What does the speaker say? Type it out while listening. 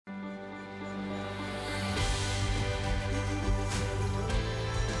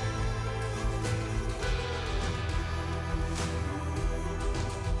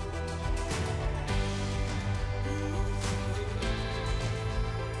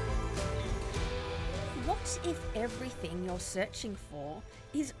What if everything you're searching for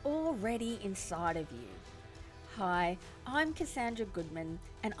is already inside of you? Hi, I'm Cassandra Goodman,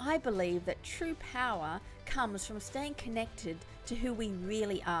 and I believe that true power comes from staying connected to who we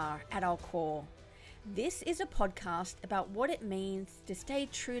really are at our core. This is a podcast about what it means to stay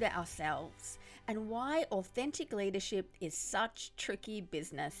true to ourselves and why authentic leadership is such tricky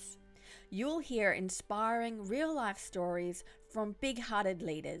business. You'll hear inspiring real-life stories from big-hearted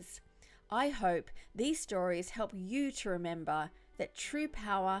leaders. I hope these stories help you to remember that true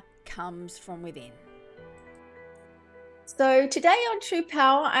power comes from within. So today on True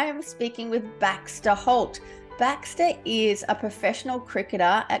Power, I am speaking with Baxter Holt. Baxter is a professional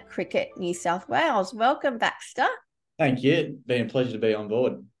cricketer at Cricket New South Wales. Welcome, Baxter. Thank you. It's been a pleasure to be on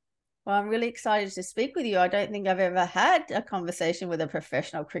board. Well, I'm really excited to speak with you. I don't think I've ever had a conversation with a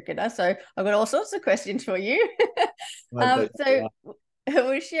professional cricketer, so I've got all sorts of questions for you.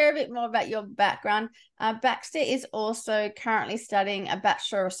 We'll share a bit more about your background. Baxter is also currently studying a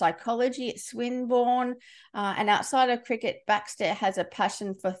Bachelor of Psychology at Swinburne. And outside of cricket, Baxter has a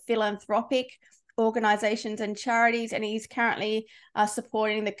passion for philanthropic organisations and charities, and he's currently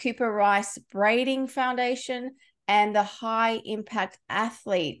supporting the Cooper Rice Braiding Foundation and the High Impact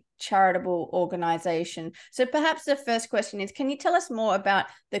Athlete charitable organisation. So perhaps the first question is, can you tell us more about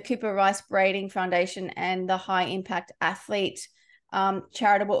the Cooper Rice Braiding Foundation and the High Impact Athlete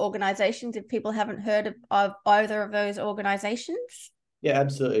charitable organizations, if people haven't heard of either of those organizations? Yeah,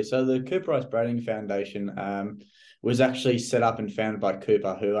 absolutely. So the Cooper Rice Braiding Foundation was actually set up and founded by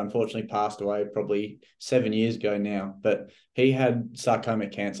Cooper, who unfortunately passed away probably 7 years ago now. But he had sarcoma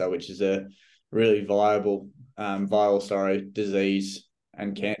cancer, which is a really viral disease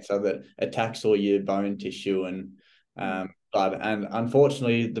and cancer that attacks all your bone tissue and blood. And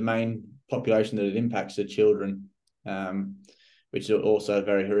unfortunately, the main population that it impacts are children. Which is also a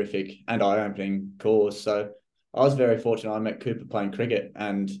very horrific and eye-opening cause. So I was very fortunate. I met Cooper playing cricket,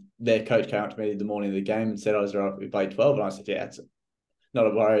 and their coach came up to me the morning of the game and said, "I was right, we played 12." And I said, "Yeah, it's not a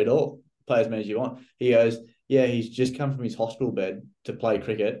worry at all. Play as many as you want." He goes, "Yeah, he's just come from his hospital bed to play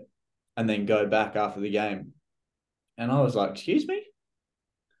cricket and then go back after the game." And I was like, "Excuse me?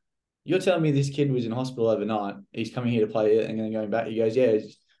 You're telling me this kid was in hospital overnight? He's coming here to play it and then going back?" He goes, "Yeah,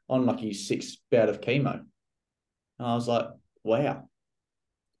 he's on like his 6th bout of chemo." And I was like, wow.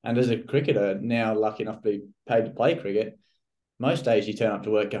 And as a cricketer, now lucky enough to be paid to play cricket, most days you turn up to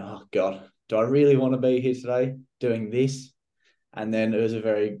work going, "Oh, God, do I really want to be here today doing this?" And then it was a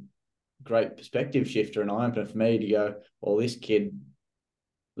very great perspective shifter and eye-opener for me to go, well, this kid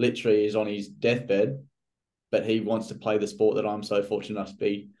literally is on his deathbed, but he wants to play the sport that I'm so fortunate enough to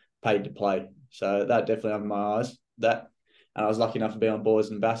be paid to play. So that definitely opened my eyes. And I was lucky enough to be on board as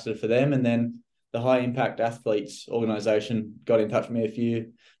an ambassador for them. And then the High Impact Athletes organisation got in touch with me a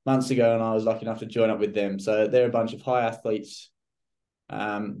few months ago, and I was lucky enough to join up with them. So they're a bunch of high athletes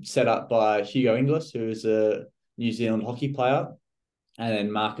set up by Hugo Inglis, who is a New Zealand hockey player, and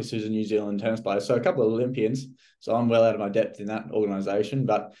then Marcus, who's a New Zealand tennis player. So a couple of Olympians. So I'm well out of my depth in that organisation,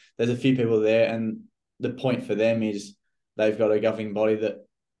 but there's a few people there, and the point for them is they've got a governing body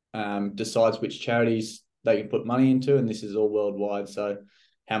that decides which charities they can put money into, and this is all worldwide. So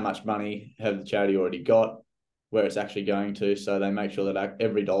how much money have the charity already got, where it's actually going to, so they make sure that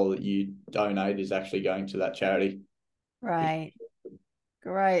every dollar that you donate is actually going to that charity. Right.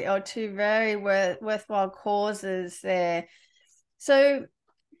 Great. Oh, two very worthwhile causes there. So,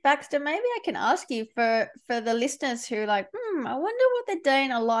 Baxter, maybe I can ask you for the listeners who are like, I wonder what the day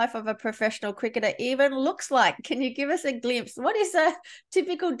in the life of a professional cricketer even looks like. Can you give us a glimpse? What is a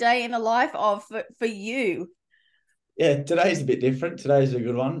typical day in the life of for you? Yeah, today's a bit different. Today's a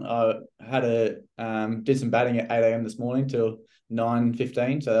good one. I had did some batting at 8 a.m. this morning till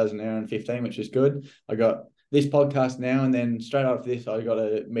 9:15, so that was an hour and 15, which is good. I got this podcast now, and then straight after this, I got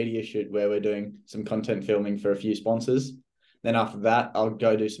a media shoot where we're doing some content filming for a few sponsors. Then after that, I'll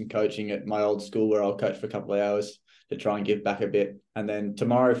go do some coaching at my old school where I'll coach for a couple of hours to try and give back a bit. And then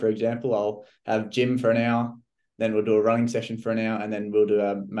tomorrow, for example, I'll have gym for an hour, then we'll do a running session for an hour, and then we'll do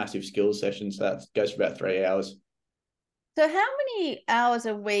a massive skills session. So that goes for about 3 hours. So how many hours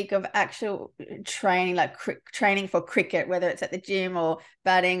a week of actual training, like training for cricket, whether it's at the gym or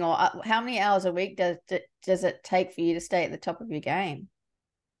batting, or how many hours a week does it take for you to stay at the top of your game?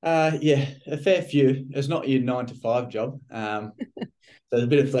 Yeah, a fair few. It's not your 9 to 5 job. So there's a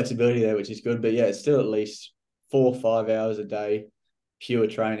bit of flexibility there, which is good. But yeah, it's still at least 4 or 5 hours a day, pure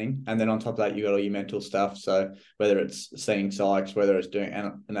training. And then on top of that, you've got all your mental stuff. So whether it's seeing psychs, whether it's doing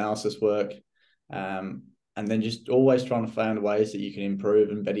analysis work, and then just always trying to find ways that you can improve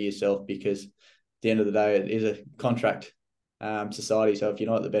and better yourself, because at the end of the day, it is a contract society. So if you're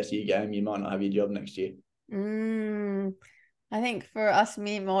not at the best of your game, you might not have your job next year. Mm. I think for us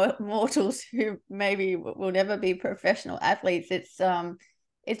mere mortals who maybe will never be professional athletes,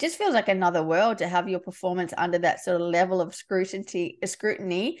 it just feels like another world to have your performance under that sort of level of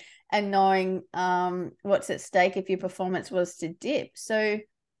scrutiny, and knowing what's at stake if your performance was to dip. So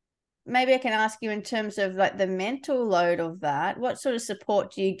maybe I can ask you, in terms of like the mental load of that, what sort of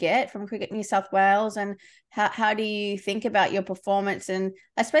support do you get from Cricket New South Wales, and how do you think about your performance? And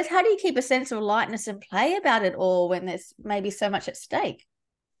I suppose, how do you keep a sense of lightness and play about it all when there's maybe so much at stake?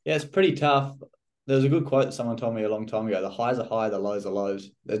 Yeah, it's pretty tough. There was a good quote that someone told me a long time ago: the highs are high, the lows are lows.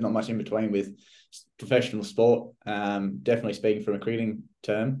 There's not much in between with professional sport. Definitely speaking from a cricketing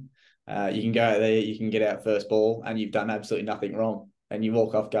term, you can go out there, you can get out first ball, and you've done absolutely nothing wrong, and you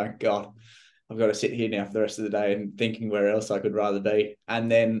walk off going, God, I've got to sit here now for the rest of the day and thinking where else I could rather be.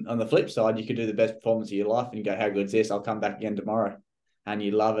 And then on the flip side, you could do the best performance of your life and you go, how good's this? I'll come back again tomorrow. And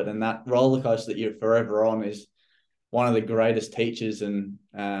you love it. And that roller coaster that you're forever on is one of the greatest teachers, and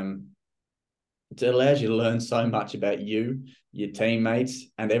it allows you to learn so much about you, your teammates,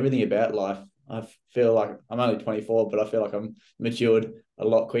 and everything about life. I feel like I'm only 24, but I feel like I'm matured a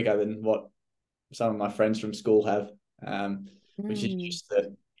lot quicker than what some of my friends from school have, which is Mm. just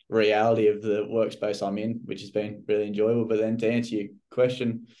the reality of the workspace I'm in, which has been really enjoyable. But then to answer your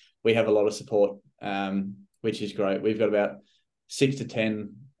question, we have a lot of support, which is great. We've got about 6 to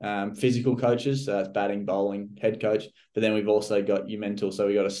 10 physical coaches, so that's batting, bowling, head coach. But then we've also got your mental, so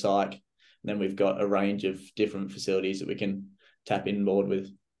we've got a psych, and then we've got a range of different facilities that we can tap in board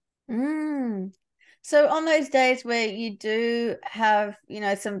with. Mm. So on those days where you do have,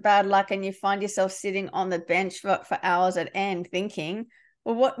 some bad luck and you find yourself sitting on the bench for hours at end thinking,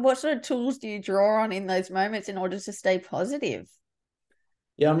 well, what sort of tools do you draw on in those moments in order to stay positive?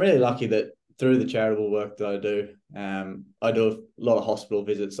 Yeah, I'm really lucky that through the charitable work that I do a lot of hospital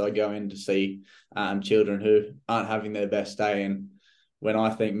visits. I go in to see children who aren't having their best day. And when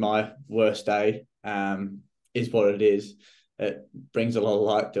I think my worst day is what it is, it brings a lot of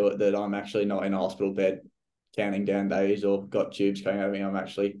light to it that I'm actually not in a hospital bed counting down days or got tubes coming out of me. I'm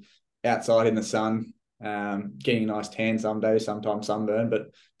actually outside in the sun, getting a nice tan some days, sometimes sunburn,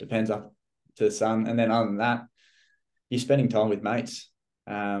 but depends up to the sun. And then other than that, you're spending time with mates,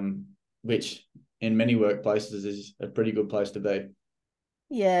 which in many workplaces is a pretty good place to be.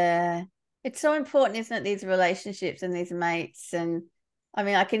 Yeah. It's so important, isn't it? These relationships and these mates. And I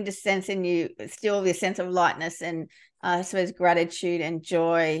mean, I can just sense in you still this sense of lightness and I suppose gratitude and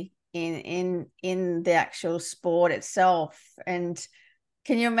joy in the actual sport itself. And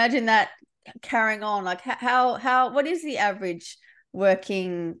can you imagine that carrying on? Like what is the average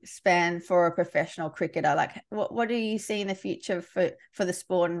working span for a professional cricketer? Like what do you see in the future for the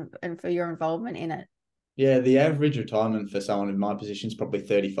sport and for your involvement in it? Yeah, the average retirement for someone in my position is probably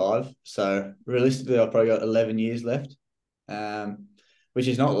 35. So realistically, I've probably got 11 years left, um, which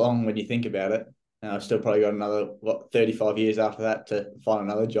is not long when you think about it. And I've still probably got another, 35 years after that to find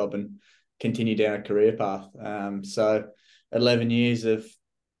another job and continue down a career path. So 11 years of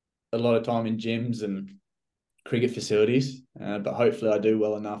a lot of time in gyms and cricket facilities, but hopefully I do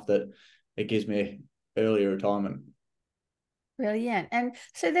well enough that it gives me early retirement. Brilliant. And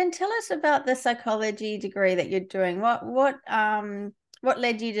so then tell us about the psychology degree that you're doing. What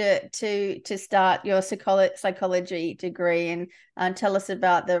led you to start your psychology degree, and tell us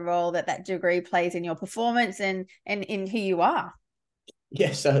about the role that degree plays in your performance and in who you are.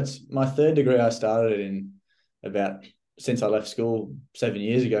 Yeah, so it's my third degree I started in about since I left school 7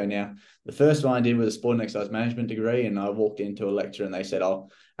 years ago now. The first one I did was a sport and exercise management degree, and I walked into a lecture and they said, "Oh,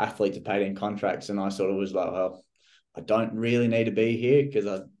 athletes are paid in contracts," and I sort of was like, "Well, I don't really need to be here because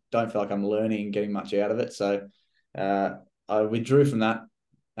I don't feel like I'm learning and getting much out of it." So uh, I withdrew from that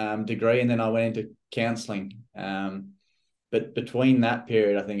degree, and then I went into counselling. But between that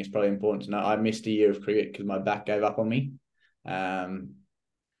period, I think it's probably important to know I missed a year of cricket because my back gave up on me. Um,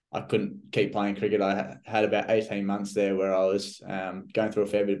 I couldn't keep playing cricket. I had about 18 months there where I was going through a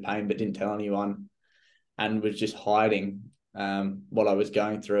fair bit of pain, but didn't tell anyone and was just hiding what I was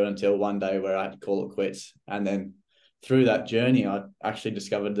going through until one day where I had to call it quits. And then through that journey, I actually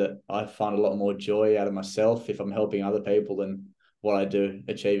discovered that I find a lot more joy out of myself if I'm helping other people than what I do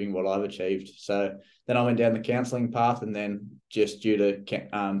achieving what I've achieved. So then I went down the counselling path, and then just due to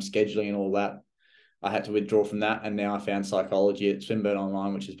scheduling and all that, I had to withdraw from that, and now I found psychology at Swinburne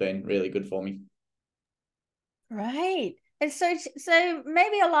Online, which has been really good for me. Right. And so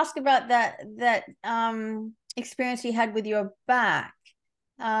maybe I'll ask about that experience you had with your back.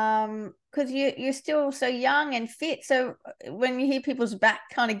 Because you're still so young and fit. So when you hear people's back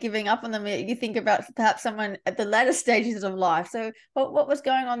kind of giving up on them, you think about perhaps someone at the latter stages of life. So what was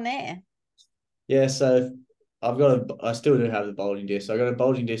going on there? Yeah, so I still do have the bulging disc. So I got a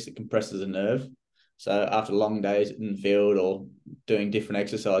bulging disc that compresses a nerve. So after long days in the field or doing different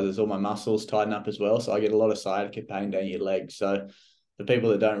exercises, all my muscles tighten up as well. So I get a lot of sciatica pain down your legs. So for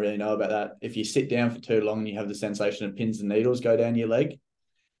people that don't really know about that, if you sit down for too long and you have the sensation of pins and needles go down your leg,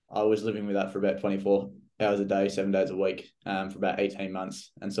 I was living with that for about 24 hours a day, 7 days a week, for about 18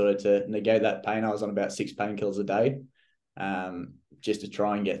 months. And sort of to negate that pain, I was on about 6 painkillers a day, just to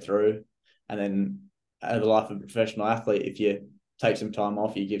try and get through. And then out of the life of a professional athlete, if you take some time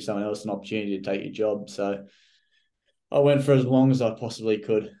off, you give someone else an opportunity to take your job. So I went for as long as I possibly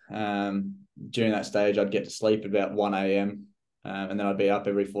could. During that stage, I'd get to sleep about 1 a.m. And then I'd be up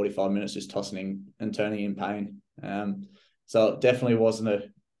every 45 minutes just tossing and turning in pain. So it definitely wasn't a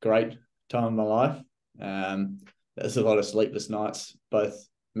great time in my life. There's a lot of sleepless nights, both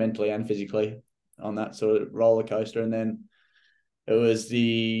mentally and physically, on that sort of roller coaster. And then it was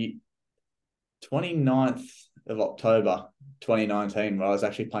the 29th of October 2019 where I was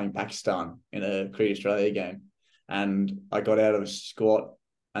actually playing Pakistan in a Cricket Australia game. And I got out of a squat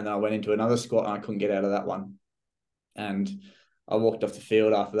and then I went into another squat and I couldn't get out of that one. And I walked off the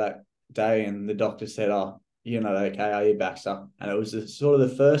field after that day and the doctor said, "Oh, you're not okay, are you, Baxter?" And it was sort of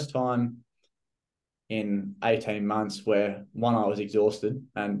the first time in 18 months where, one, I was exhausted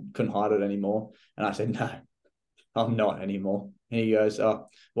and couldn't hide it anymore. And I said, "No, I'm not anymore." And he goes, "Oh,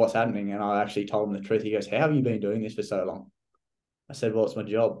 what's happening?" And I actually told him the truth. He goes, "How have you been doing this for so long?" I said, "Well, it's my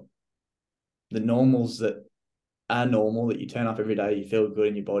job. The normals that are normal, that you turn up every day, you feel good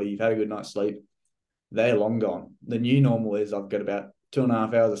in your body, you've had a good night's sleep, they're long gone. The new normal is I've got about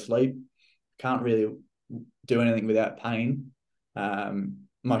 2.5 hours of sleep, can't really do anything without pain.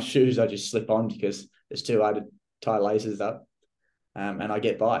 My shoes I just slip on because it's too hard to tie laces up, and I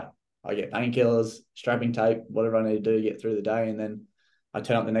get by. I get painkillers, strapping tape, whatever I need to do to get through the day, and then I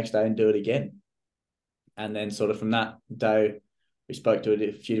turn up the next day and do it again. And then sort of from that day, we spoke to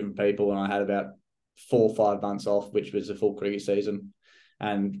a few different people, and I had about 4 or 5 months off, which was a full cricket season,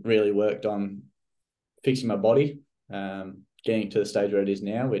 and really worked on fixing my body, getting it to the stage where it is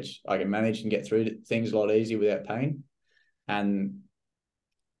now, which I can manage and get through things a lot easier without pain. And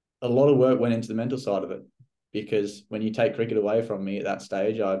a lot of work went into the mental side of it, because when you take cricket away from me at that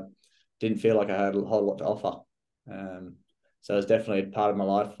stage, I didn't feel like I had a whole lot to offer. So it's definitely a part of my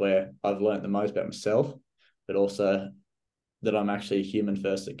life where I've learned the most about myself, but also that I'm actually a human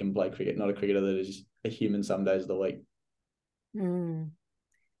first that can play cricket, not a cricketer that is a human some days of the week. I mean,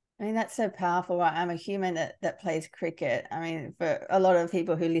 that's so powerful, right? I'm a human that plays cricket. I mean, for a lot of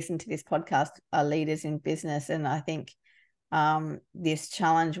people who listen to this podcast are leaders in business. And I think this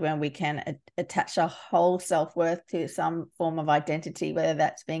challenge when we can attach our whole self-worth to some form of identity, whether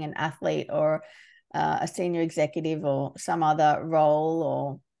that's being an athlete or a senior executive or some other role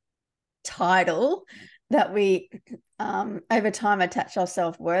or title that we over time attach our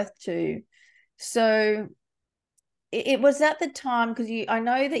self-worth to. So it was at the time, because I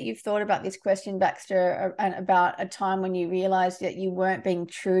know that you've thought about this question, Baxter, and about a time when you realized that you weren't being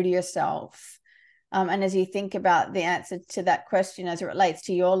true to yourself. And as you think about the answer to that question as it relates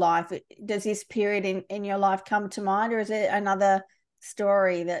to your life, does this period in your life come to mind, or is it another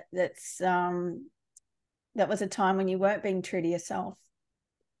story that was a time when you weren't being true to yourself?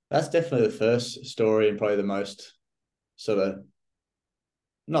 That's definitely the first story and probably the most sort of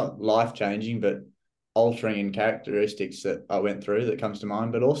not life-changing, but altering in characteristics that I went through that comes to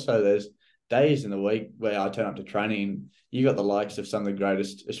mind. But also there's days in the week where I turn up to training. You got the likes of some of the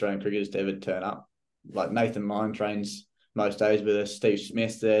greatest Australian cricketers to ever turn up. Like Nathan Lyon trains most days with us, Steve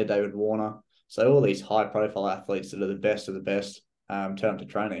Smith there, David Warner. So all these high-profile athletes that are the best of the best turn up to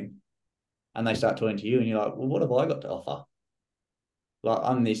training, and they start talking to you, and you're like, well, what have I got to offer? Like,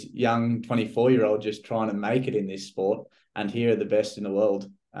 I'm this young 24-year-old just trying to make it in this sport, and here are the best in the world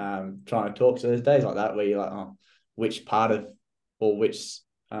trying to talk. So there's days like that where you're like, oh, which part of or which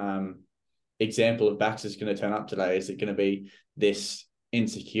example of Baxter is going to turn up today? Is it going to be this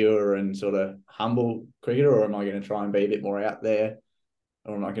insecure and sort of humble cricketer, or am I going to try and be a bit more out there,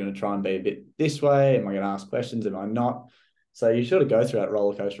 or am I going to try and be a bit this way? Am I going to ask questions? Am I not? So you sort of go through that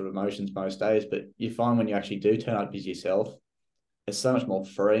roller coaster of emotions most days, but you find when you actually do turn up as yourself, it's so much more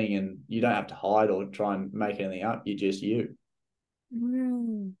freeing, and you don't have to hide or try and make anything up. You're just you.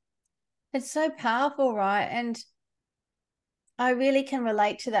 It's so powerful, right? And I really can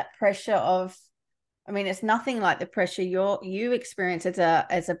relate to that pressure of, I mean, it's nothing like the pressure you experience as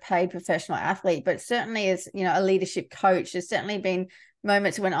a paid professional athlete, but certainly as, a leadership coach, there's certainly been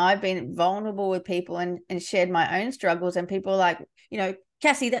moments when I've been vulnerable with people and shared my own struggles, and people are like,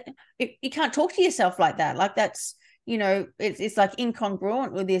 Cassie, that you can't talk to yourself like that. Like, that's, it's like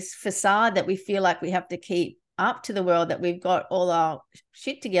incongruent with this facade that we feel like we have to keep up to the world, that we've got all our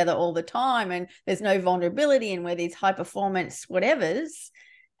shit together all the time and there's no vulnerability and we're these high performance whatevers.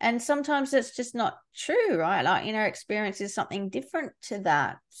 And sometimes it's just not true, right? Like inner experience is something different to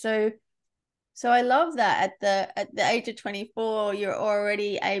that. So I love that at the age of 24, you're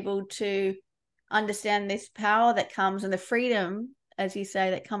already able to understand this power that comes, and the freedom, as you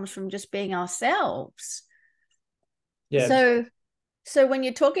say, that comes from just being ourselves. Yeah. So when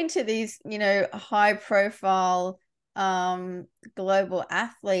you're talking to these, high profile global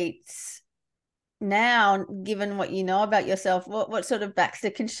athletes now, given what you know about yourself, what sort of Baxter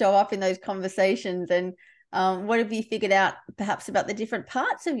can show up in those conversations, and what have you figured out perhaps about the different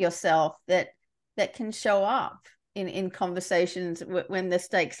parts of yourself that can show up in conversations when the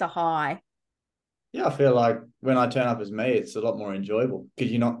stakes are high? Yeah, I feel like when I turn up as me, it's a lot more enjoyable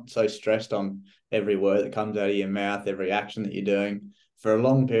because you're not so stressed on every word that comes out of your mouth, every action that you're doing. For a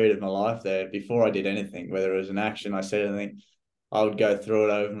long period of my life there, before I did anything, whether it was an action, I said anything, I would go through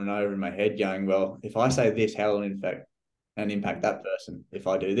it over and over in my head going, well, if I say this, how will it impact that person? If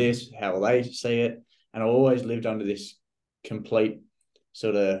I do this, how will they see it? And I always lived under this complete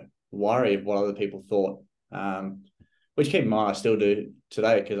sort of worry of what other people thought. Which, keep in mind, I still do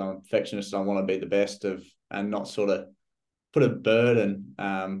today because I'm a perfectionist and I want to be the best of, and not sort of put a burden,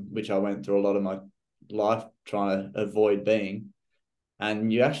 which I went through a lot of my life trying to avoid being.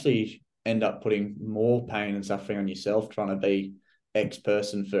 And you actually end up putting more pain and suffering on yourself trying to be X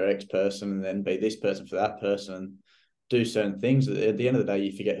person for X person and then be this person for that person and do certain things. At the end of the day,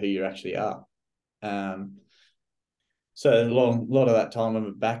 you forget who you actually are. So a lot of that time when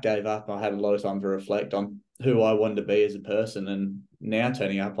my back gave up, I had a lot of time to reflect on who I wanted to be as a person. And now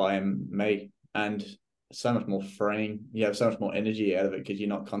turning up, I am me, and so much more freeing. You have so much more energy out of it because you're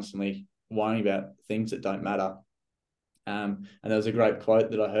not constantly worrying about things that don't matter. And there was a great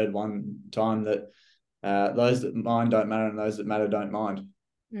quote that I heard one time that those that mind don't matter and those that matter don't mind.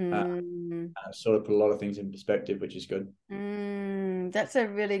 Sort of put a lot of things in perspective, which is good. That's a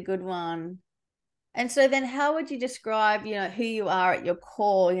really good one. And so then how would you describe, who you are at your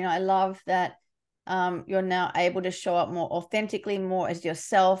core? I love that you're now able to show up more authentically, more as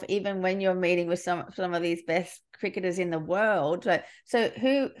yourself, even when you're meeting with some of these best cricketers in the world. So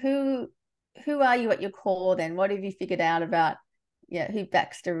who are you at your core then? What have you figured out about who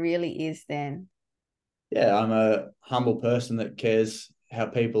Baxter really is then? Yeah, I'm a humble person that cares how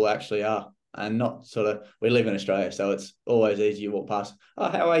people actually are, and not sort of, we live in Australia, so it's always easy to walk past. Oh,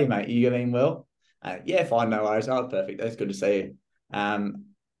 how are you, mate? You doing well? Yeah, fine, no worries. Oh, perfect. That's good to see you.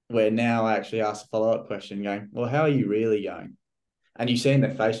 Where now I actually ask a follow-up question going, well, how are you really going? And you see in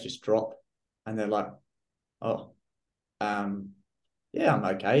their face just drop, and they're like, oh, yeah, I'm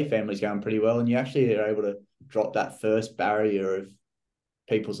okay. Family's going pretty well. And you actually are able to drop that first barrier of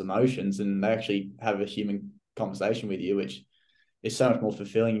people's emotions, and they actually have a human conversation with you, which is so much more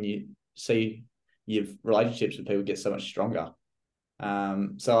fulfilling. And you see your relationships with people get so much stronger.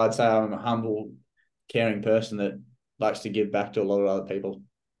 So I'd say I'm a humble, caring person that likes to give back to a lot of other people.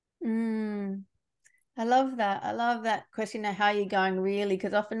 I love that. I love that question of how you're going really,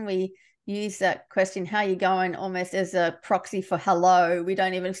 because often we use that question, how you going, almost as a proxy for hello. We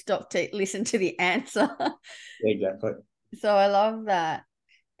don't even stop to listen to the answer. Exactly. So I love that.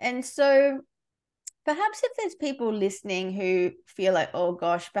 And so perhaps if there's people listening who feel like, oh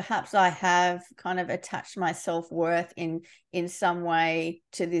gosh, perhaps I have kind of attached my self-worth in some way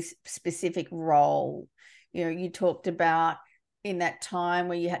to this specific role. You talked about in that time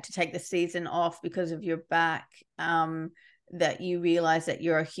where you had to take the season off because of your back, that you realize that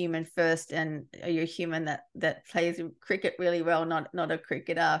you're a human first, and you're a human that plays cricket really well, not a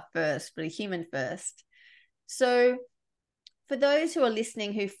cricketer first, but a human first. So for those who are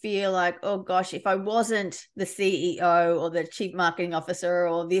listening who feel like, oh gosh, if I wasn't the CEO or the chief marketing officer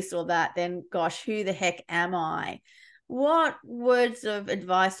or this or that, then gosh, who the heck am I? What words of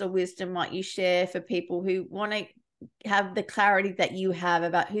advice or wisdom might you share for people who want to have the clarity that you have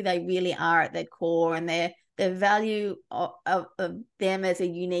about who they really are at their core, and their value of them as a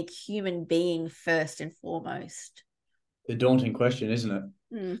unique human being first and foremost? The daunting question, isn't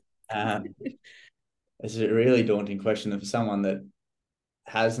it? It's a really daunting question for someone that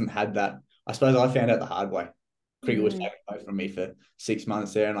hasn't had that. I suppose I found out the hard way. Cricket was taken away from me for 6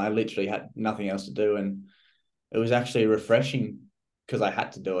 months there, and I literally had nothing else to do. And it was actually refreshing because I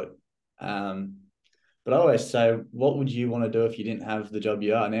had to do it. But I always say, what would you want to do if you didn't have the job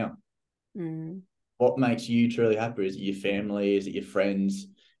you are now? What makes you truly happy? Is it your family? Is it your friends?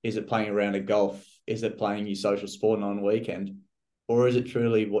 Is it playing a round of golf? Is it playing your social sport on a weekend? Or is it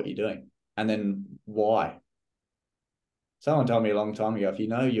truly what you're doing? And then why? Someone told me a long time ago, if you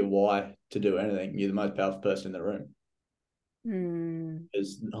know your why to do anything, you're the most powerful person in the room.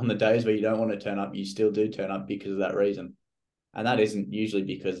 Because on the days where you don't want to turn up, you still do turn up because of that reason. And that isn't usually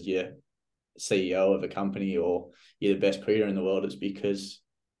because you're CEO of a company or you're the best cricketer in the world. It's because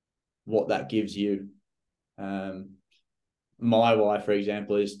what that gives you. My why, for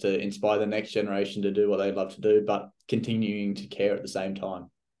example, is to inspire the next generation to do what they love to do, but continuing to care at the same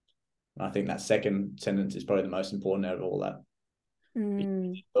time. And I think that second sentence is probably the most important out of all that.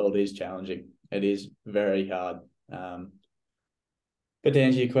 The world is challenging. It is very hard. But to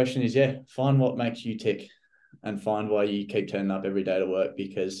answer your question is, yeah, find what makes you tick and find why you keep turning up every day to work,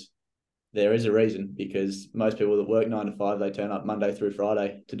 because there is a reason. Because most people that work 9 to 5, they turn up Monday through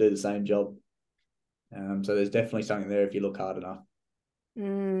Friday to do the same job. So there's definitely something there if you look hard enough.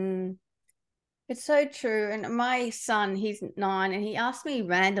 It's so true. And my son, he's 9, and he asked me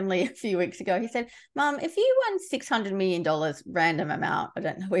randomly a few weeks ago. He said, Mum, if you won $600 million, random amount, I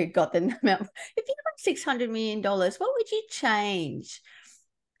don't know where you got the amount. If you won $600 million, what would you change?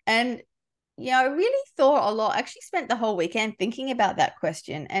 And, I really thought a lot. I actually spent the whole weekend thinking about that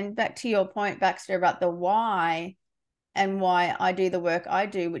question. And back to your point, Baxter, about the why and why I do the work I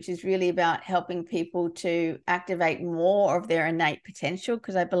do, which is really about helping people to activate more of their innate potential,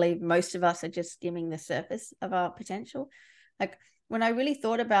 because I believe most of us are just skimming the surface of our potential. Like, when I really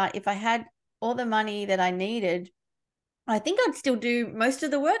thought about, if I had all the money that I needed, I think I'd still do most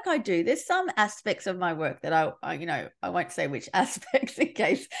of the work I do. There's some aspects of my work that I won't say which aspects in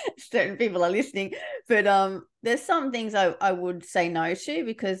case certain people are listening, but there's some things I would say no to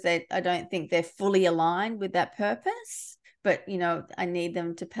because I don't think they're fully aligned with that purpose. But I need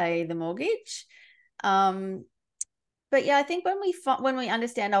them to pay the mortgage. But yeah, I think when we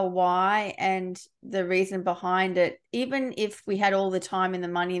understand our why and the reason behind it, even if we had all the time and the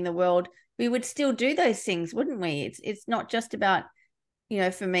money in the world, we would still do those things, wouldn't we? It's not just about,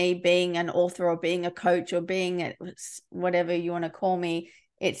 for me, being an author or being a coach or being whatever you want to call me.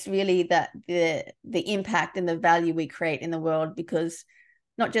 It's really that the impact and the value we create in the world, because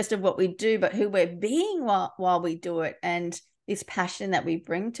not just of what we do, but who we're being while we do it, and this passion that we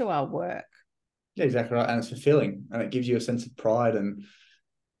bring to our work. Yeah, exactly right. And it's fulfilling, and it gives you a sense of pride and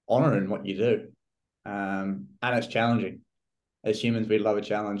honor in what you do. And it's challenging. As humans, we love a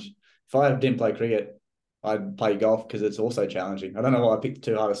challenge. If I didn't play cricket, I'd play golf because it's also challenging. I don't know why I picked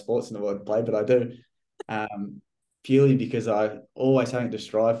the two hardest sports in the world to play, but I do. Purely because I always having to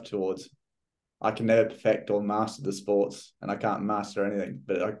strive towards. I can never perfect or master the sports, and I can't master anything,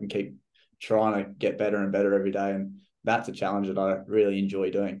 but I can keep trying to get better and better every day. And that's a challenge that I really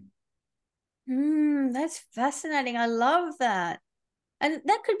enjoy doing. That's fascinating. I love that. And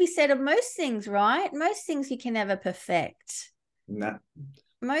that could be said of most things, right? Most things you can never perfect. Nah.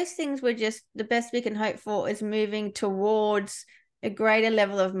 Most things we're just, the best we can hope for is moving towards a greater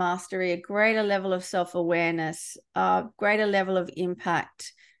level of mastery, a greater level of self-awareness, a greater level of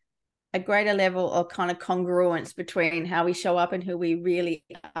impact, a greater level of kind of congruence between how we show up and who we really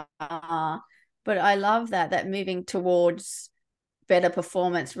are. But I love that moving towards better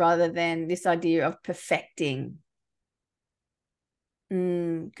performance rather than this idea of perfecting.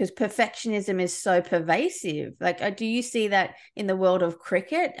 Because perfectionism is so pervasive. Like, do you see that in the world of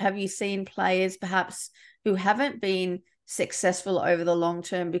cricket? Have you seen players perhaps who haven't been successful over the long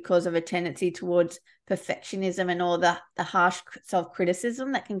term because of a tendency towards perfectionism and all the harsh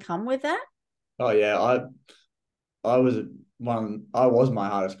self-criticism that can come with that? Oh yeah, I was my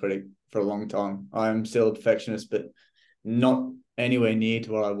hardest critic for a long time. I'm still a perfectionist, but not anywhere near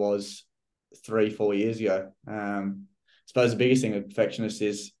to what I was 3-4 years ago. I suppose the biggest thing with perfectionist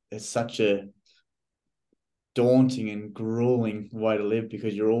is it's such a daunting and grueling way to live,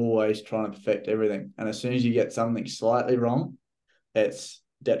 because you're always trying to perfect everything. And as soon as you get something slightly wrong, it's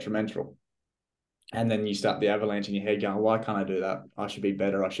detrimental. And then you start the avalanche in your head going, why can't I do that? I should be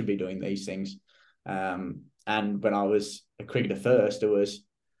better. I should be doing these things. And when I was a cricketer first, it was,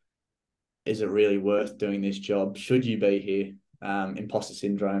 is it really worth doing this job? Should you be here? Imposter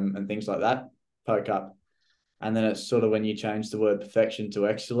syndrome and things like that poke up. And then it's sort of when you change the word perfection to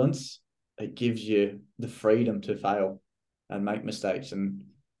excellence, it gives you the freedom to fail and make mistakes. And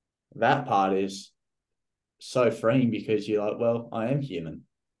that part is so freeing, because you're like, well, I am human.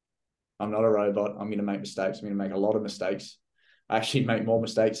 I'm not a robot. I'm going to make mistakes. I'm going to make a lot of mistakes. I actually make more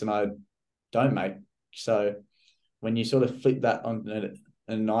mistakes than I don't make. So when you sort of flip that on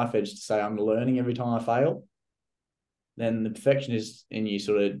a knife edge to say I'm learning every time I fail, then the perfectionist in you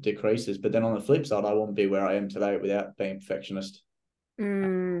sort of decreases. But then on the flip side, I won't be where I am today without being a perfectionist.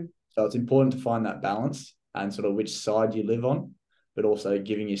 So it's important to find that balance and sort of which side you live on, but also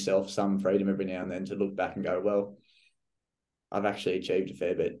giving yourself some freedom every now and then to look back and go, well, I've actually achieved a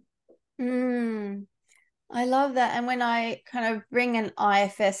fair bit. Mm, I love that. And when I kind of bring an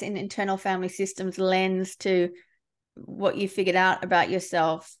IFS in internal family systems lens to what you figured out about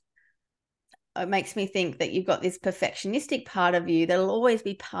yourself, it makes me think that you've got this perfectionistic part of you that'll always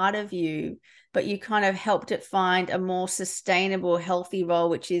be part of you, but you kind of helped it find a more sustainable, healthy role,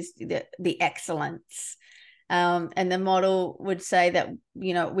 which is the excellence. And the model would say that,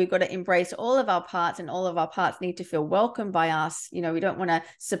 you know, we've got to embrace all of our parts, and all of our parts need to feel welcomed by us. You know, we don't want to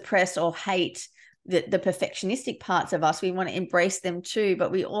suppress or hate the perfectionistic parts of us. We want to embrace them too,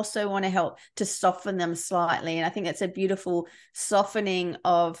 but we also want to help to soften them slightly. And I think that's a beautiful softening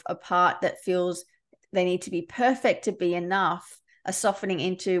of a part that feels they need to be perfect to be enough, a softening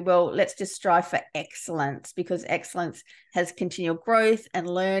into, well, let's just strive for excellence, because excellence has continual growth and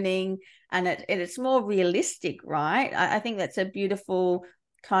learning, and it's more realistic, right? I think that's a beautiful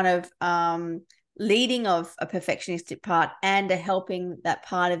kind of leading of a perfectionistic part, and a helping that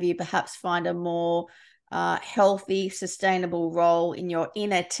part of you perhaps find a more healthy, sustainable role in your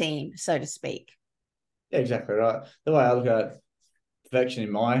inner team, so to speak. Yeah, exactly right. The way I look at perfection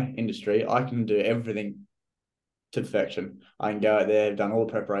in my industry, I can do everything to perfection. I can go out there, done all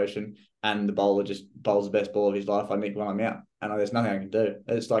the preparation, and the bowler just bowls the best ball of his life. I nick when I'm out, and there's nothing I can do.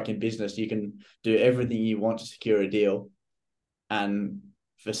 It's like in business, you can do everything you want to secure a deal, and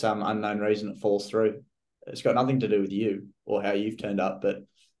for some unknown reason, it falls through. It's got nothing to do with you or how you've turned up, but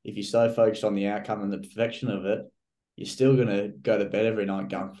if you're so focused on the outcome and the perfection of it, you're still going to go to bed every night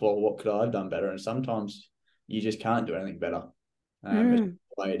going, well, what could I have done better? And sometimes you just can't do anything better. It's the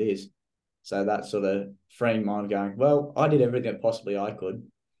way it is. So that sort of freeing mind going, well, I did everything that possibly I could.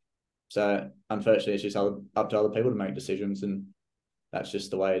 So unfortunately, it's just up to other people to make decisions, and that's just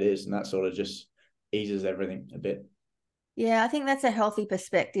the way it is. And that sort of just eases everything a bit. Yeah, I think that's a healthy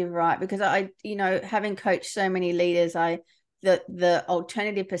perspective, right? Because you know, having coached so many leaders, the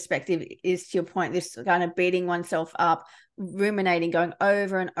alternative perspective is, to your point, this kind of beating oneself up, ruminating, going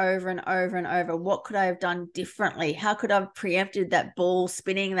over and over and over and over. What could I have done differently? How could I have preempted that ball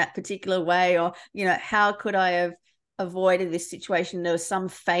spinning that particular way? Or, you know, how could I have avoided this situation? There was some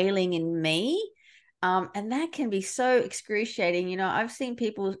failing in me. And that can be so excruciating. You know, I've seen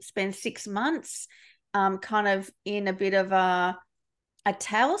people spend 6 months kind of in a bit of a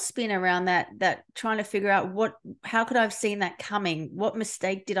tailspin around that trying to figure out how could I have seen that coming? What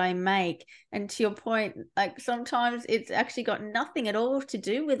mistake did I make? And to your point, like sometimes it's actually got nothing at all to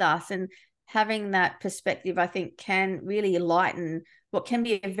do with us. And having that perspective, I think, can really lighten what can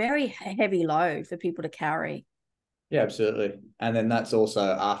be a very heavy load for people to carry. Yeah, absolutely. And then that's also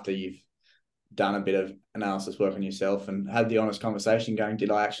after you've done a bit of analysis work on yourself and had the honest conversation going,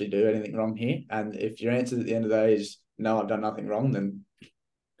 did I actually do anything wrong here? And if your answer at the end of the day is no, I've done nothing wrong, then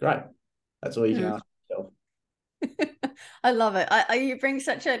great. That's all you can ask yourself. I love it. You bring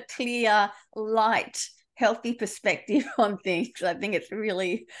such a clear, light, healthy perspective on things. I think it's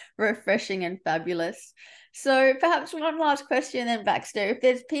really refreshing and fabulous. So perhaps one last question then, Baxter. If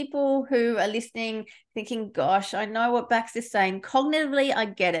there's people who are listening thinking, gosh, I know what Baxter's saying. Cognitively, I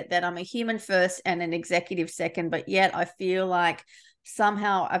get it that I'm a human first and an executive second, but yet I feel like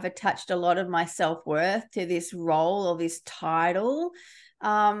somehow I've attached a lot of my self-worth to this role or this title.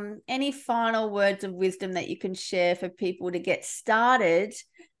 Any final words of wisdom that you can share for people to get started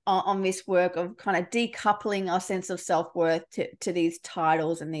on this work of kind of decoupling our sense of self-worth to these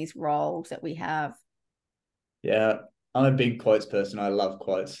titles and these roles that we have? Yeah, I'm a big quotes person. I love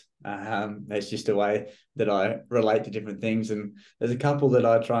quotes. It's just a way that I relate to different things. And there's a couple that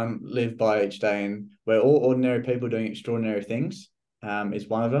I try and live by each day. And we're all ordinary people doing extraordinary things, is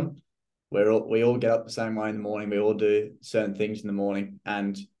one of them. We all get up the same way in the morning. We all do certain things in the morning,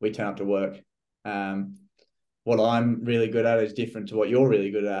 and we turn up to work. What I'm really good at is different to what you're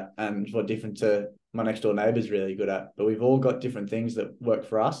really good at, and what different to my next door neighbour is really good at. But we've all got different things that work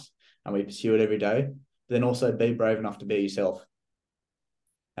for us, and we pursue it every day. But then also be brave enough to be yourself.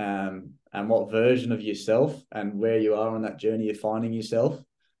 And what version of yourself and where you are on that journey of finding yourself,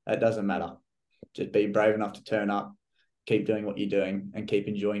 it doesn't matter. Just be brave enough to turn up, keep doing what you're doing, and keep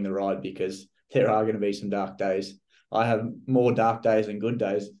enjoying the ride, because there are going to be some dark days. I have more dark days than good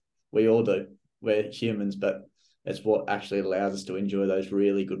days. We all do. We're humans, but it's what actually allows us to enjoy those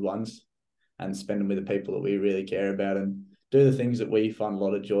really good ones and spend them with the people that we really care about and do the things that we find a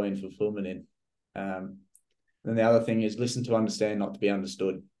lot of joy and fulfillment in. And the other thing is listen to understand, not to be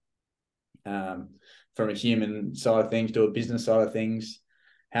understood. From a human side of things to a business side of things,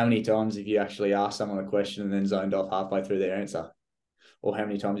 how many times have you actually asked someone a question and then zoned off halfway through their answer? Or how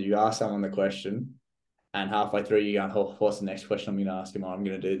many times have you asked someone the question and halfway through you're going, oh, what's the next question I'm going to ask him? I'm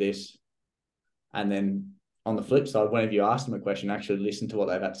going to do this. And then on the flip side, whenever you ask them a question, actually listen to what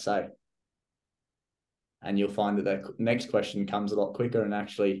they've had to say. And you'll find that their next question comes a lot quicker, and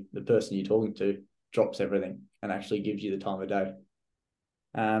actually the person you're talking to drops everything and actually gives you the time of day.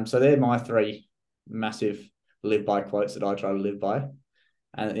 So they're my 3 massive live by quotes that I try to live by.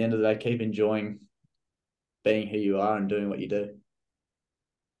 And at the end of the day, keep enjoying being who you are and doing what you do.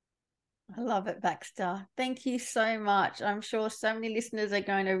 I love it, Baxter. Thank you so much. I'm sure so many listeners are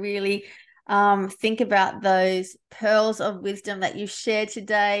going to really think about those pearls of wisdom that you shared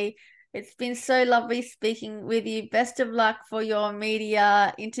today. It's been so lovely speaking with you. Best of luck for your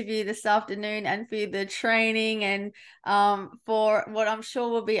media interview this afternoon and for the training and for what I'm sure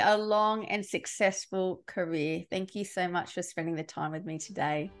will be a long and successful career. Thank you so much for spending the time with me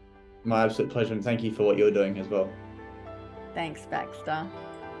today. My absolute pleasure, and thank you for what you're doing as well. Thanks, Baxter.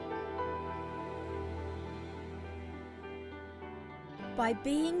 By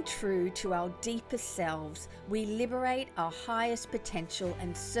being true to our deepest selves, we liberate our highest potential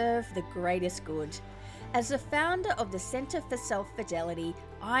and serve the greatest good. As the founder of the Center for Self-Fidelity,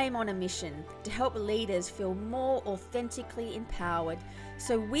 I am on a mission to help leaders feel more authentically empowered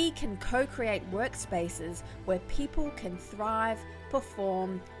so we can co-create workspaces where people can thrive,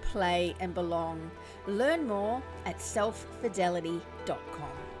 perform, play, and belong. Learn more at selffidelity.com.